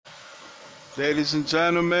Ladies and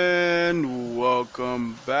gentlemen,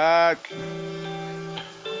 welcome back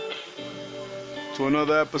to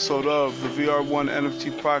another episode of the VR1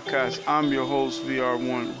 NFT podcast. I'm your host,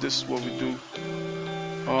 VR1. This is what we do.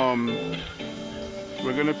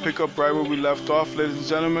 We're gonna pick up right where we left off, ladies and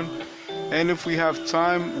gentlemen. And if we have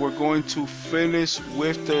time, we're going to finish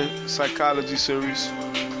with the psychology series.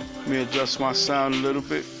 Let me adjust my sound a little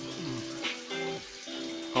bit.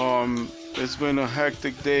 It's been a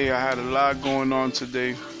hectic day. I had a lot going on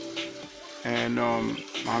today, and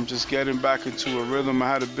I'm just getting back into a rhythm. I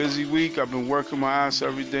had a busy week. I've been working my ass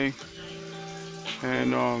every day,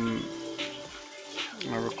 and I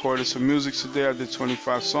recorded some music today. I did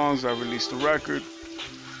 25 songs. I released a record,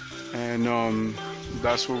 and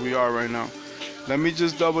that's where we are right now. Let me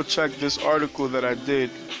just double check this article that I did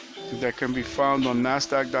that can be found on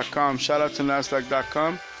Nasdaq.com. Shout out to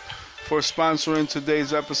Nasdaq.com for sponsoring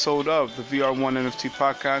today's episode of the VR1 NFT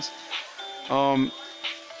podcast.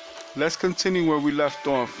 Let's continue where we left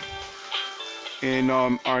off in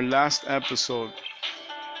our last episode.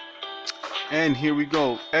 And here we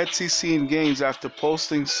go. Etsy seeing gains after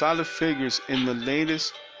posting solid figures in the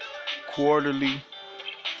latest quarterly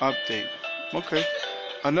update. Okay.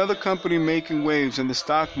 Another company making waves in the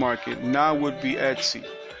stock market now would be Etsy.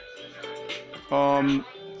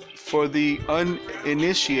 For the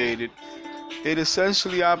uninitiated, it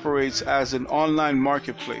essentially operates as an online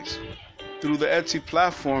marketplace. Through the Etsy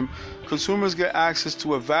platform, consumers get access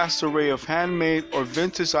to a vast array of handmade or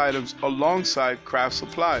vintage items alongside craft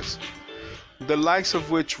supplies, the likes of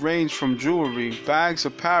which range from jewelry, bags,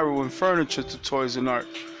 apparel, and furniture to toys and art.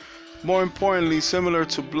 More importantly, similar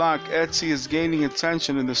to Block, Etsy is gaining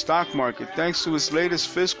attention in the stock market thanks to its latest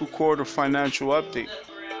fiscal quarter financial update.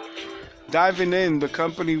 Diving in, the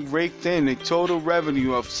company raked in a total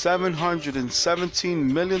revenue of $717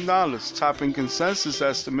 million, topping consensus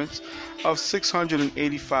estimates of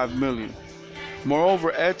 $685 million.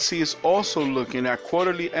 Moreover, Etsy is also looking at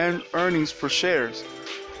quarterly earnings per share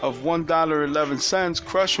of $1.11,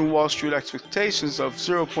 crushing Wall Street expectations of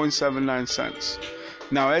 0.79 cents.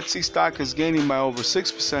 Now, Etsy stock is gaining by over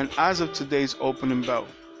 6% as of today's opening bell.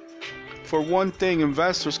 For one thing,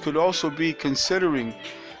 investors could also be considering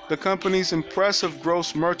the company's impressive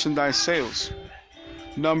gross merchandise sales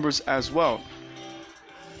numbers as well.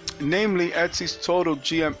 Namely, Etsy's total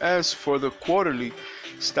GMS for the quarterly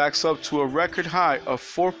stacks up to a record high of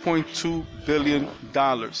 $4.2 billion.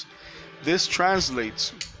 This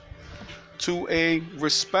translates to a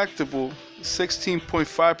respectable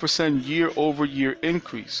 16.5% year-over-year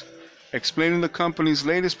increase. Explaining the company's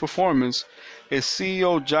latest performance is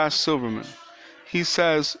CEO Josh Silverman. He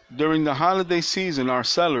says, during the holiday season, our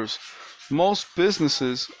sellers, most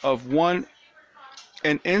businesses of one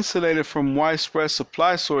and insulated from widespread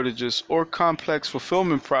supply shortages or complex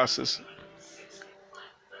fulfillment process,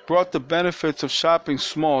 brought the benefits of shopping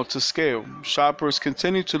small to scale. Shoppers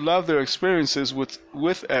continue to love their experiences with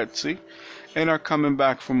Etsy and are coming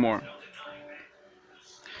back for more.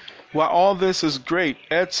 While all this is great,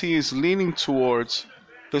 Etsy is leaning towards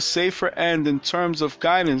the safer end in terms of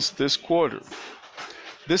guidance this quarter.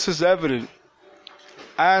 This is evident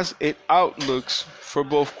as its outlooks for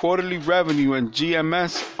both quarterly revenue and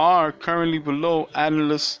GMS are currently below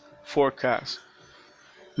analysts' forecasts.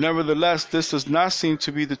 Nevertheless, this does not seem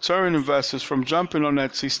to be deterring investors from jumping on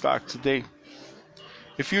Etsy stock today.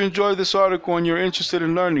 If you enjoyed this article and you're interested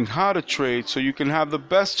in learning how to trade so you can have the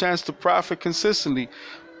best chance to profit consistently,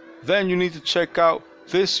 then you need to check out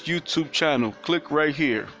this YouTube channel. Click right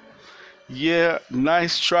here. Yeah,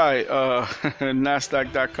 nice try,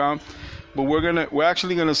 Nasdaq.com. But we're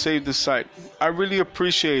actually gonna save this site. I really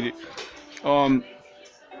appreciate it.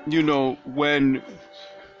 When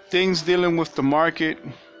things dealing with the market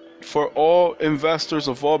for all investors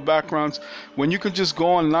of all backgrounds, when you can just go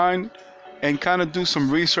online and kind of do some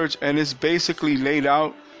research and it's basically laid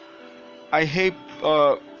out. I hate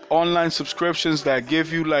online subscriptions that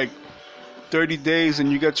give you like 30 days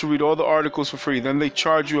and you get to read all the articles for free. Then they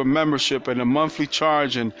charge you a membership and a monthly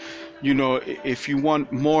charge, and if you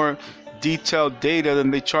want more detailed data,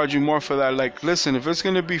 then they charge you more for that. Like, listen, if it's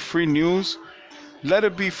going to be free news, let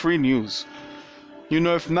it be free news.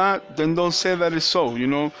 If not, then don't say that it's so.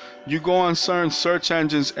 You go on certain search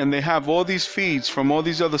engines and they have all these feeds from all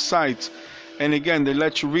these other sites, and again, they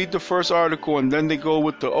let you read the first article and then they go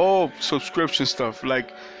with the subscription stuff.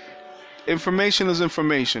 Like, information is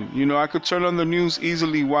information. I could turn on the news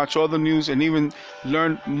easily, watch all the news, and even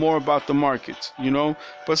learn more about the markets,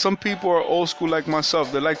 But some people are old school like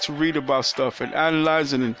myself. They like to read about stuff and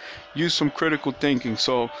analyze it and use some critical thinking.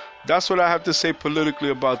 So that's what I have to say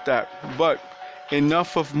politically about that. But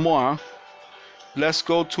enough of moi. let's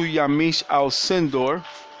go to Yamiche Alcindor,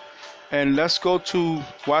 and let's go to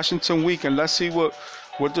Washington Week, and let's see what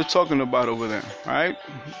they're talking about over there. All right,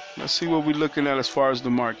 let's see what we're looking at as far as the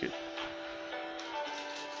market.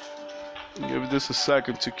 Give this a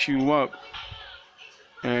second to queue up,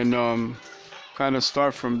 and kind of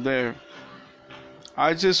start from there.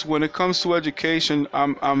 When it comes to education,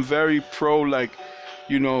 I'm very pro, like,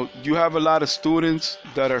 you have a lot of students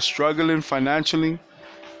that are struggling financially,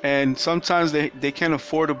 and sometimes they can't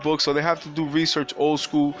afford a book, so they have to do research old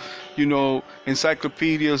school,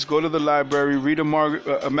 encyclopedias, go to the library, read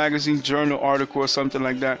a magazine, journal article or something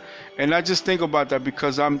like that. And I just think about that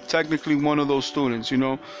because I'm technically one of those students.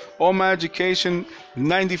 All my education,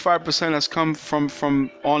 95% has come from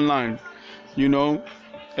online,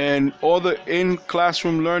 and all the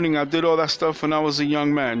in-classroom learning, I did all that stuff when I was a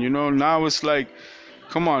young man. Now it's like,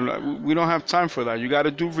 come on, we don't have time for that. You got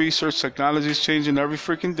to do research. Technology is changing every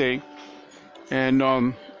freaking day, and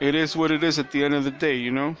it is what it is at the end of the day.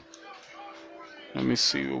 Let me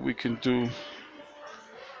see what we can do.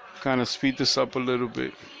 Kind of speed this up a little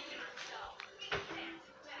bit.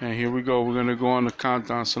 And here we go. We're gonna go on the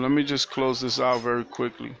countdown. So let me just close this out very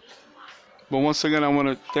quickly. But once again, I want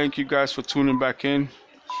to thank you guys for tuning back in.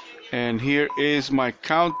 And here is my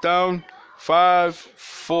countdown. 5,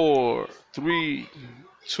 4, 3,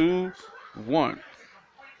 2, 1.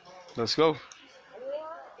 Let's go. War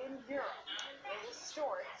in Europe, a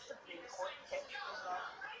historic Supreme Court case.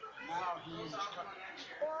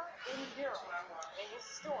 War in Europe, a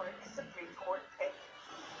historic Supreme Court case.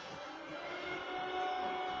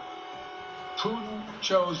 Putin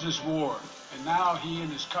chose this war, and now he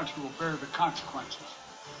and his country will bear the consequences.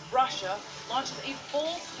 Russia launched a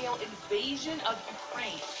full-scale invasion of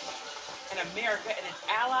Ukraine, and America and its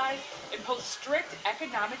allies impose strict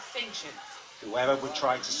economic sanctions. Whoever would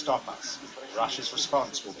try to stop us, Russia's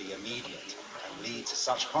response will be immediate and lead to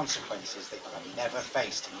such consequences that you have never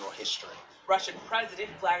faced in your history. Russian President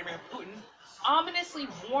Vladimir Putin ominously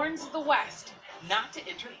warns the West not to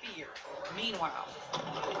interfere. Meanwhile,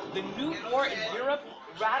 the new war in Europe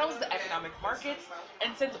rattles the economic markets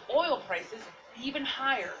and sends oil prices even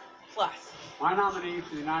higher. Plus, My nominee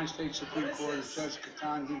for the United States Supreme Court is Judge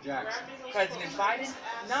Ketanji Jackson. President Biden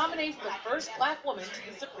nominates the first black woman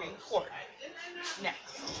to the Supreme Court.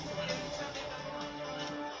 Next.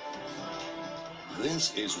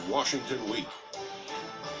 This is Washington Week.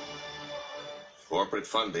 Corporate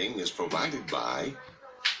funding is provided by...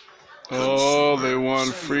 Oh, they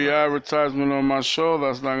want free advertisement on my show.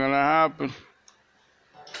 That's not going to happen.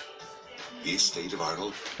 The estate of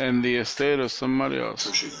Arnold. And the estate of somebody else.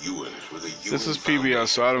 This is PBS,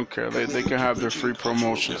 so I don't care. They can have their free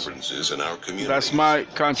promotions. That's my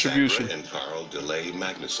contribution. And Carl DeLay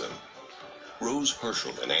Magnuson. Rose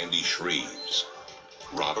Herschel and Andy Shreves.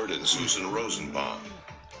 Robert and Susan Rosenbaum.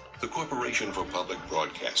 The Corporation for Public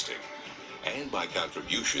Broadcasting. And by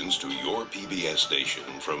contributions to your PBS station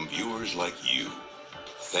from viewers like you.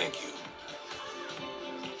 Thank you.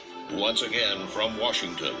 Once again from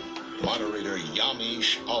Washington, moderator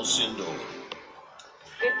Yamiche Alcindor.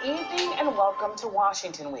 Good evening and welcome to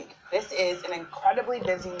Washington Week. This is an incredibly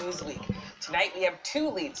busy news week. Tonight we have two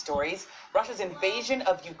lead stories, Russia's invasion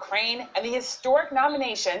of Ukraine and the historic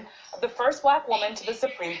nomination of the first black woman to the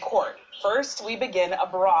Supreme Court. First, we begin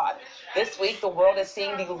abroad. This week, the world is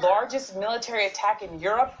seeing the largest military attack in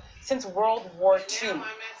Europe since World War II.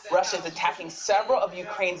 Russia is attacking several of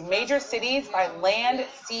Ukraine's major cities by land,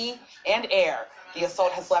 sea, and air. The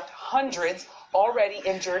assault has left hundreds already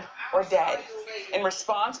injured or dead. In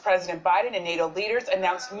response, President Biden and NATO leaders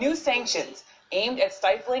announced new sanctions aimed at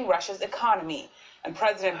stifling Russia's economy. And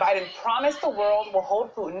President Biden promised the world will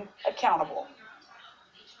hold Putin accountable.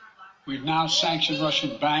 We've now sanctioned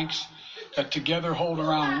Russian banks that together hold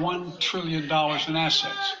around $1 trillion in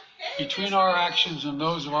assets. Between our actions and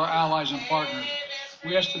those of our allies and partners,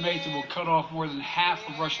 we estimate that we'll cut off more than half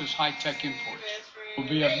of Russia's high-tech imports. It will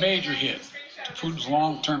be a major hit to Putin's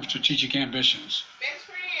long-term strategic ambitions.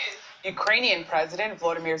 Ukrainian President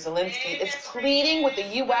Volodymyr Zelensky is pleading with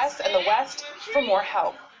the U.S. and the West for more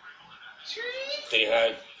help.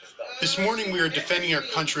 This morning we are defending our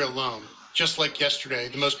country alone. Just like yesterday,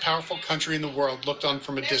 the most powerful country in the world looked on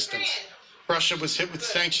from a distance. Russia was hit with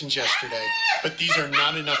sanctions yesterday, but these are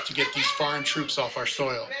not enough to get these foreign troops off our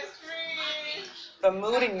soil. The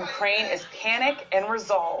mood in Ukraine is panic and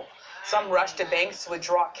resolve. Some rushed to banks to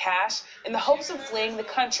withdraw cash in the hopes of fleeing the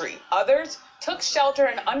country. Others took shelter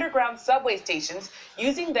in underground subway stations,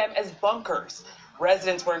 using them as bunkers.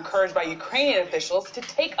 Residents were encouraged by Ukrainian officials to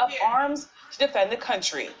take up arms to defend the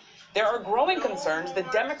country. There are growing concerns the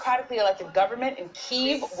democratically elected government in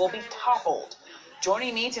Kyiv will be toppled.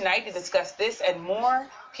 Joining me tonight to discuss this and more,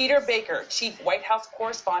 Peter Baker, Chief White House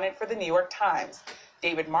Correspondent for The New York Times,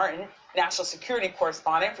 David Martin, National Security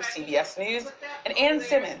Correspondent for CBS News, and Ann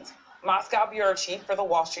Simmons, Moscow Bureau Chief for The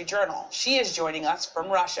Wall Street Journal. She is joining us from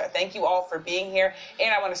Russia. Thank you all for being here.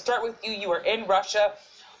 And I want to start with you. You are in Russia.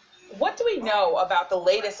 What do we know about the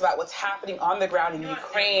latest about what's happening on the ground in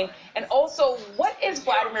Ukraine? And also, what is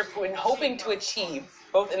Vladimir Putin hoping to achieve,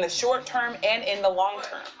 both in the short term and in the long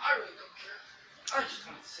term?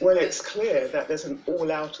 Well, it's clear that there's an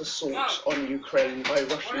all-out assault on Ukraine by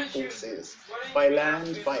Russian forces, by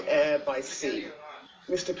land, by air, by sea.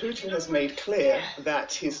 Mr. Putin has made clear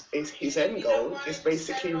that his end goal is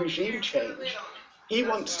basically regime change. He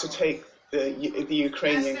wants to take the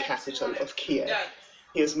Ukrainian capital of Kiev.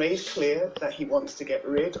 He has made clear that he wants to get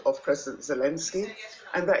rid of President Zelensky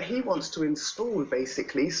and that he wants to install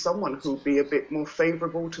basically someone who will be a bit more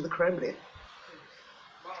favorable to the Kremlin.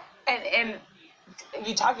 And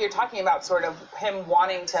you're talking about sort of him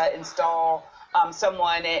wanting to install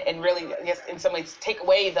someone and really, I guess, in some ways take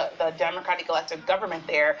away the democratic elected government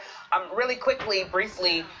there. Really quickly,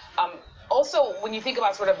 briefly, also when you think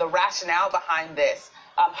about sort of the rationale behind this,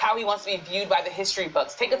 how he wants to be viewed by the history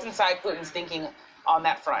books, take us inside Putin's thinking on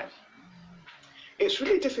that front. It's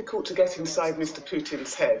really difficult to get inside Mr.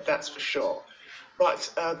 Putin's head, that's for sure.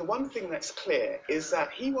 But the one thing that's clear is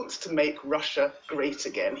that he wants to make Russia great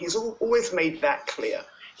again. He's always made that clear.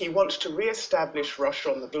 He wants to re-establish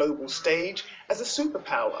Russia on the global stage as a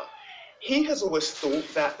superpower. He has always thought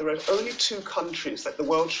that there are only two countries that the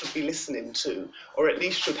world should be listening to, or at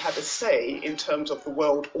least should have a say in terms of the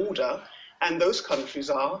world order, and those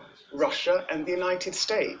countries are Russia and the United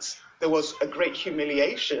States. There was a great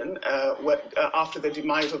humiliation after the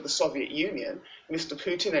demise of the Soviet Union. Mr.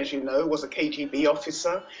 Putin, as you know, was a KGB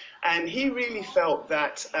officer, and he really felt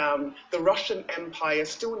that the Russian Empire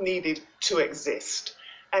still needed to exist.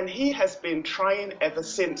 And he has been trying ever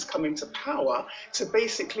since coming to power to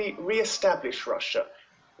basically re-establish Russia,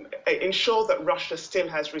 ensure that Russia still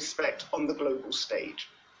has respect on the global stage.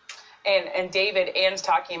 And David, Ann's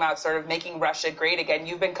talking about sort of making Russia great again.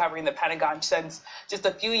 You've been covering the Pentagon since just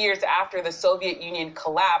a few years after the Soviet Union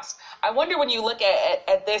collapsed. I wonder, when you look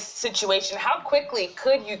at this situation, how quickly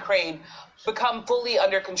could Ukraine become fully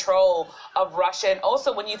under control of Russia? And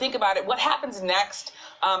also, when you think about it, what happens next?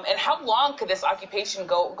 And how long could this occupation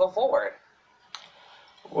go forward?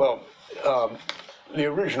 Well, the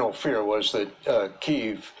original fear was that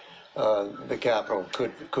Kyiv, the capital,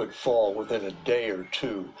 could fall within a day or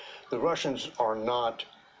two. The Russians are not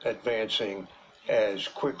advancing as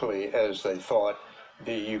quickly as they thought.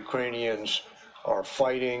 The Ukrainians are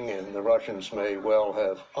fighting, and the Russians may well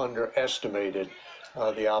have underestimated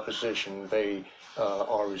the opposition they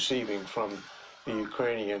are receiving from the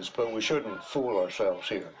Ukrainians, but we shouldn't fool ourselves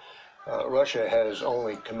here. Russia has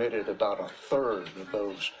only committed about a third of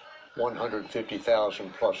those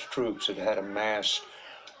 150,000 plus troops it had amassed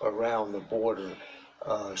around the border.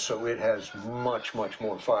 So it has much, much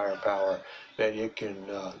more firepower that it can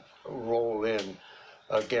roll in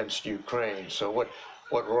against Ukraine. So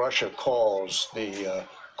what Russia calls the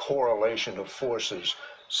correlation of forces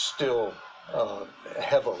still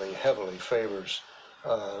heavily favors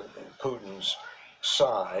Putin's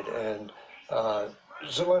side. And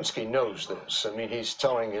Zelensky knows this. I mean, he's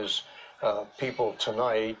telling his people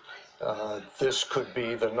tonight, this could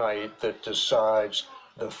be the night that decides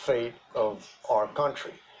the fate of our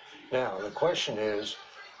country. Now, the question is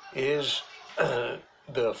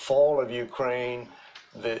the fall of Ukraine,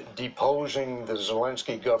 the deposing the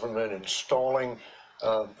Zelensky government, installing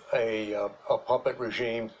a puppet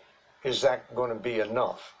regime, is that going to be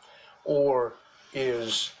enough? Or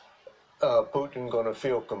is Putin going to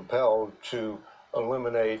feel compelled to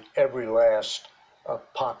eliminate every last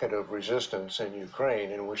pocket of resistance in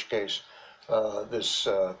Ukraine, in which case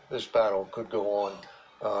this battle could go on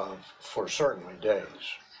for certainly days,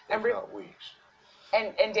 if not weeks.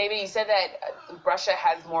 And David, you said that Russia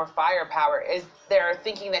has more firepower. Is there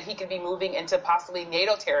thinking that he could be moving into possibly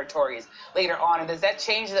NATO territories later on? And does that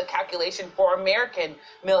change the calculation for American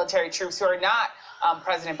military troops who are not,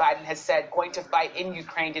 President Biden has said, going to fight in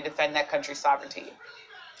Ukraine to defend that country's sovereignty?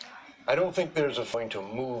 I don't think there's a point to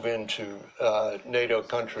move into NATO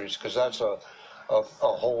countries, because that's a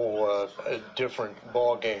whole different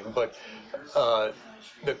ballgame. But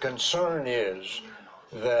the concern is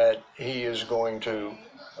that he is going to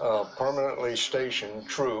permanently station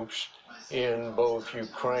troops in both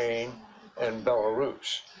Ukraine and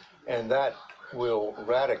Belarus. And that will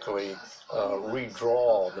radically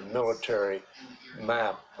redraw the military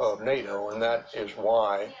map of NATO. And that is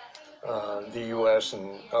why the U.S.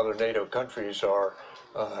 and other NATO countries are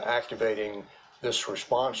activating this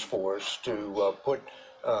response force to put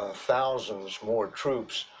thousands more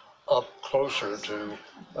troops up closer to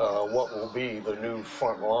what will be the new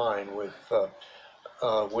front line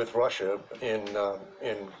with Russia in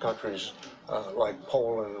countries like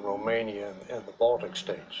Poland, Romania, and the Baltic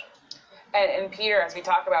states. And Peter, as we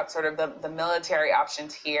talk about sort of the military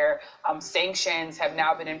options here, sanctions have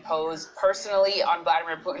now been imposed personally on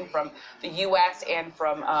Vladimir Putin from the U.S. and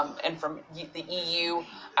from the EU.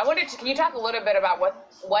 I wondered, can you talk a little bit about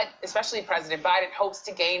what especially President Biden hopes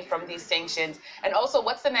to gain from these sanctions, and also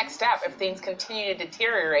what's the next step if things continue to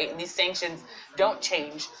deteriorate and these sanctions don't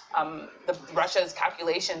change Russia's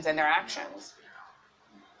calculations and their actions?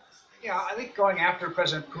 Yeah, I think going after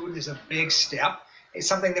President Putin is a big step. It's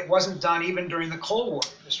something that wasn't done even during the Cold War.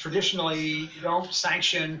 Because traditionally, you don't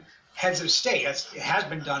sanction heads of state. It has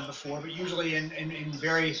been done before, but usually in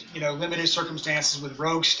very limited circumstances with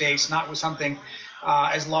rogue states, not with something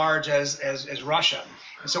as large as Russia.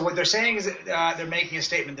 And so what they're saying is that they're making a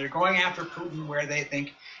statement. They're going after Putin where they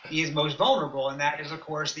think he is most vulnerable, and that is, of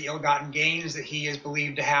course, the ill-gotten gains that he is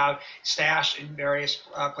believed to have stashed in various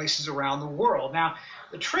places around the world. Now,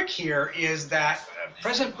 the trick here is that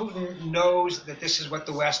President Putin knows that this is what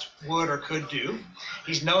the West would or could do.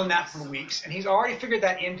 He's known that for weeks, and he's already figured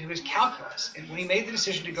that into his calculus. And when he made the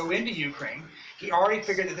decision to go into Ukraine, he already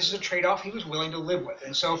figured that this is a trade-off he was willing to live with.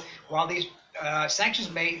 And so while these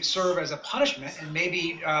sanctions may serve as a punishment and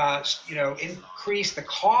maybe increase the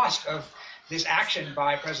cost of this action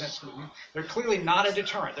by President Putin, they're clearly not a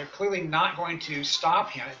deterrent. They're clearly not going to stop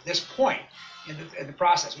him at this point in the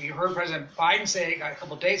process. We heard President Biden say a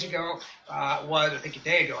couple of days ago, I think a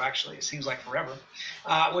day ago actually, it seems like forever,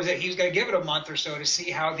 was that he was going to give it a month or so to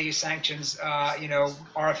see how these sanctions, are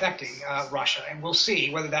affecting Russia. And we'll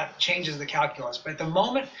see whether that changes the calculus. But at the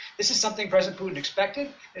moment, this is something President Putin expected.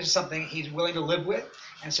 This is something he's willing to live with.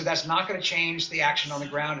 And so that's not going to change the action on the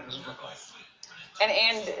ground, it doesn't look like.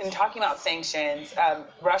 And in talking about sanctions,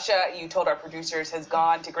 Russia, you told our producers, has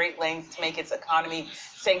gone to great lengths to make its economy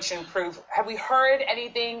sanction-proof. Have we heard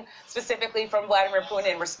anything specifically from Vladimir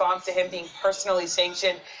Putin in response to him being personally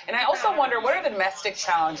sanctioned? And I also wonder, what are the domestic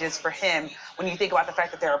challenges for him when you think about the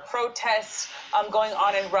fact that there are protests going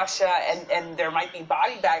on in Russia and there might be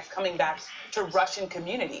body bags coming back to Russian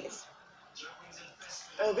communities?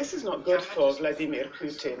 This is not good for Vladimir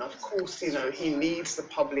Putin. Of course, he needs the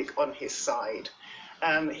public on his side.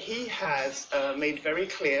 He has made very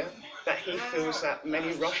clear that he feels that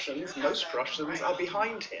many Russians, most Russians, are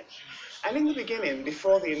behind him. And in the beginning,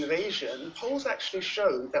 before the invasion, polls actually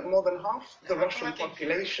showed that more than half the Russian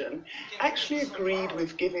population actually agreed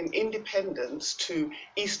with giving independence to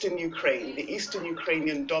eastern Ukraine, the eastern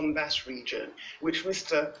Ukrainian Donbass region, which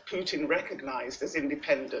Mr. Putin recognized as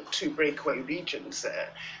independent, two breakaway regions there.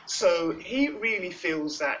 So he really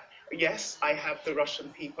feels that, yes, I have the Russian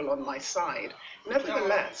people on my side.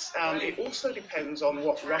 Nevertheless, it also depends on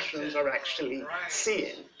what Russians are actually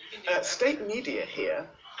seeing. State media here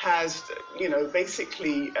has,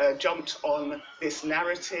 basically jumped on this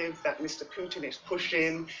narrative that Mr. Putin is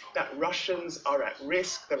pushing, that Russians are at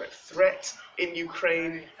risk, they're at threat in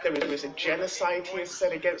Ukraine. There is a genocide, he has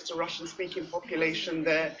said, against the Russian-speaking population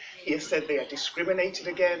there. He has said they are discriminated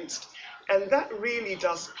against. And that really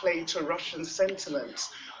does play to Russian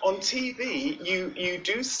sentiments. On TV, you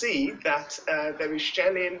do see that there is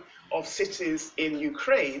shelling of cities in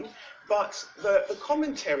Ukraine, but the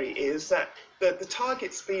commentary is that the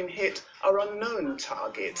targets being hit are unknown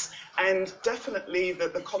targets. And definitely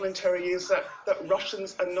the commentary is that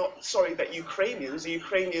Russians are not, that Ukrainians, the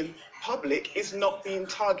Ukrainian public is not being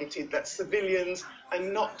targeted, that civilians are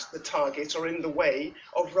not the target or in the way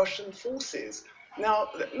of Russian forces. Now,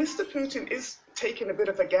 Mr. Putin is taking a bit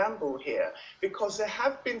of a gamble here because there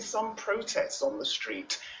have been some protests on the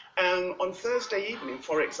street. On Thursday evening,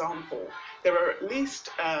 for example, there are at least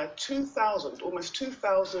 2,000, almost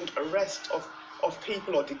 2,000 arrests of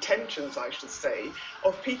people, or detentions, I should say,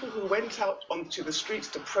 of people who went out onto the streets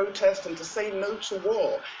to protest and to say no to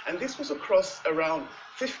war. And this was across around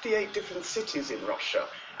 58 different cities in Russia.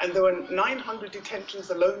 And there were 900 detentions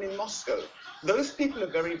alone in Moscow. Those people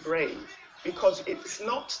are very brave, because it's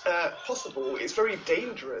not possible, it's very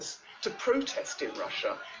dangerous to protest in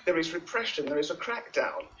Russia. There is repression, there is a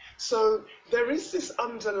crackdown. So there is this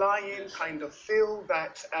underlying kind of feel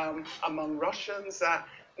that among Russians that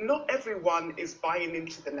not everyone is buying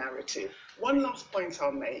into the narrative. One last point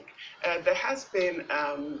I'll make. There has been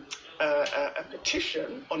a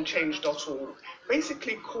petition on change.org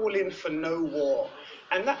basically calling for no war.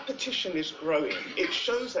 And that petition is growing. It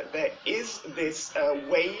shows that there is this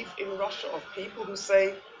wave in Russia of people who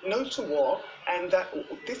say no to war, and that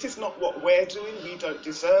this is not what we're doing, we don't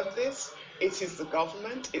deserve this. It is the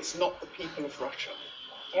government. It's not the people of Russia.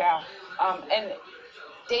 Yeah. And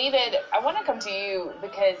David, I want to come to you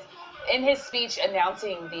because in his speech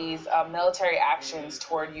announcing these military actions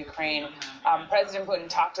toward Ukraine, President Putin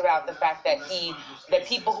talked about the fact that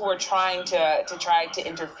people who were trying to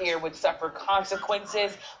interfere would suffer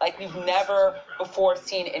consequences like we've never before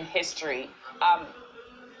seen in history.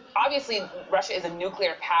 Obviously, Russia is a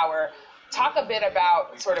nuclear power. Talk a bit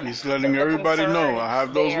about sort of. He's letting everybody know I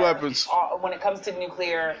have those weapons. When it comes to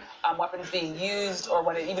nuclear weapons being used,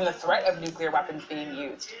 or even the threat of nuclear weapons being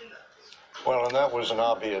used. Well, and that was an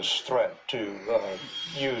obvious threat to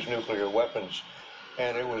use nuclear weapons.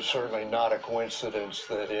 And it was certainly not a coincidence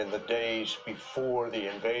that in the days before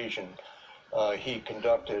the invasion, he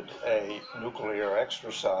conducted a nuclear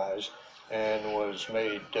exercise and was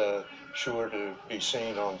made sure to be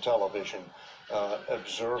seen on television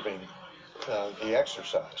observing the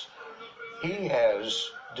exercise. He has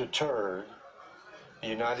deterred the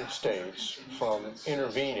United States from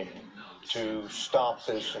intervening to stop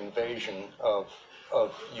this invasion of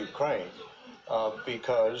Ukraine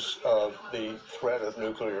because of the threat of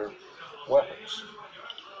nuclear weapons.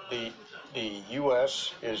 The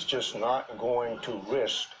U.S. is just not going to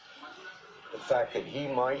risk the fact that he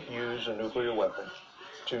might use a nuclear weapon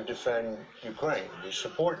to defend Ukraine. We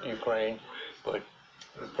support Ukraine, but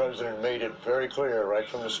the president made it very clear right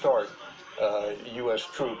from the start, U.S.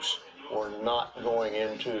 troops were not going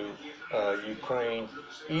into Ukraine,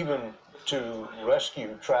 even to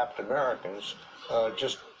rescue trapped Americans,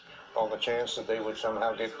 just on the chance that they would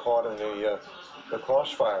somehow get caught in the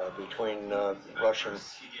crossfire between Russian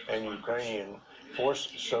and Ukrainian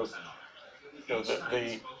forces. So,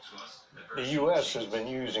 the U.S. has been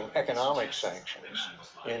using economic sanctions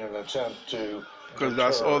in an attempt to. Because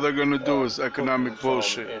that's all they're going to do is economic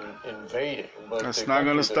bullshit. Invading, but that's not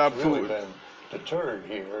going to stop Putin. Really deterred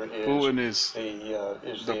here is Putin is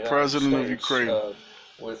the president of Ukraine.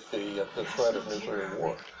 With the threat of nuclear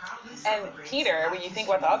war. And Peter, when you think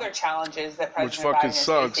about the other challenges that President Biden is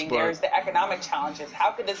facing, there's the economic challenges.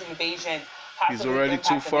 How could this invasion possibly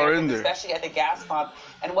impact Americans, especially at the gas pump?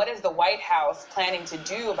 And what is the White House planning to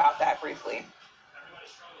do about that briefly?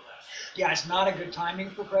 Yeah, it's not a good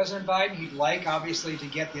timing for President Biden. He'd like, obviously, to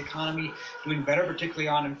get the economy doing better, particularly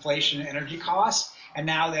on inflation and energy costs. And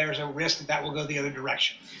now there's a risk that will go the other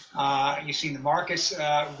direction. You've seen the markets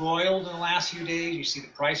roiled in the last few days. You see the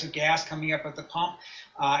price of gas coming up at the pump.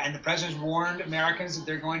 And the president's warned Americans that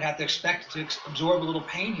they're going to have to expect to absorb a little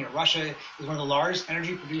pain here. Russia is one of the largest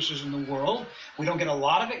energy producers in the world. We don't get a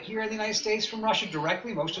lot of it here in the United States from Russia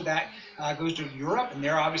directly. Most of that goes to Europe, and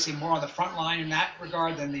they're obviously more on the front line in that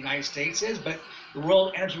regard than the United States is. But the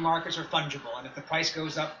world energy markets are fungible, and if the price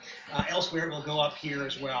goes up elsewhere, it will go up here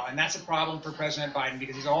as well. And that's a problem for President Biden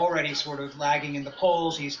because he's already sort of lagging in the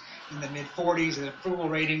polls. He's in the mid-40s in approval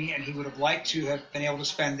rating, and he would have liked to have been able to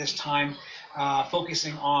spend this time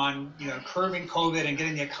focusing on curbing COVID and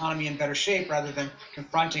getting the economy in better shape rather than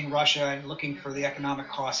confronting Russia and looking for the economic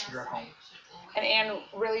costs here at home. And Anne,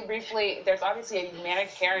 really briefly, there's obviously a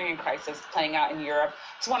humanitarian crisis playing out in Europe.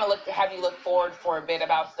 Just want to have you look forward for a bit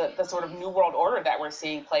about the sort of new world order that we're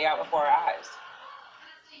seeing play out before our eyes.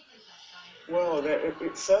 Well,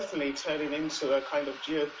 it's certainly turning into a kind of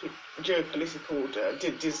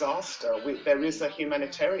geopolitical disaster. There is a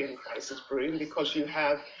humanitarian crisis brewing because you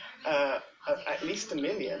have at least 1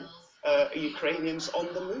 million Ukrainians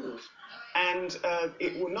on the move. And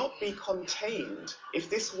it will not be contained. If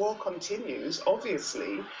this war continues,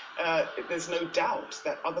 obviously, there's no doubt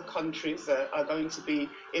that other countries are going to be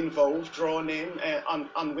involved, drawn in,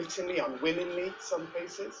 unwittingly, unwillingly, some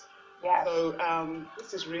cases. Yeah. So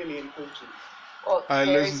this is really important. Well, all right,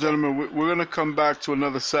 ladies and gentlemen, we're going to come back to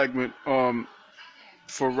another segment.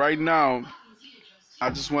 For right now, I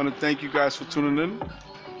just want to thank you guys for tuning in.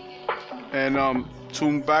 And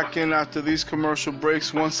tune back in after these commercial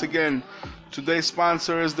breaks. Once again, today's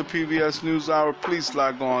sponsor is the PBS NewsHour. Please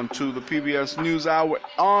log on to the PBS NewsHour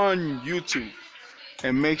on YouTube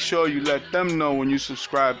and make sure you let them know when you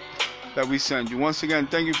subscribe that we send you. Once again,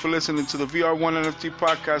 thank you for listening to the VR1 NFT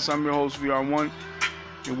podcast. I'm your host, VR1,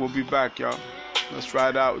 and we'll be back, y'all. Let's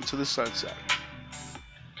ride out into the sunset.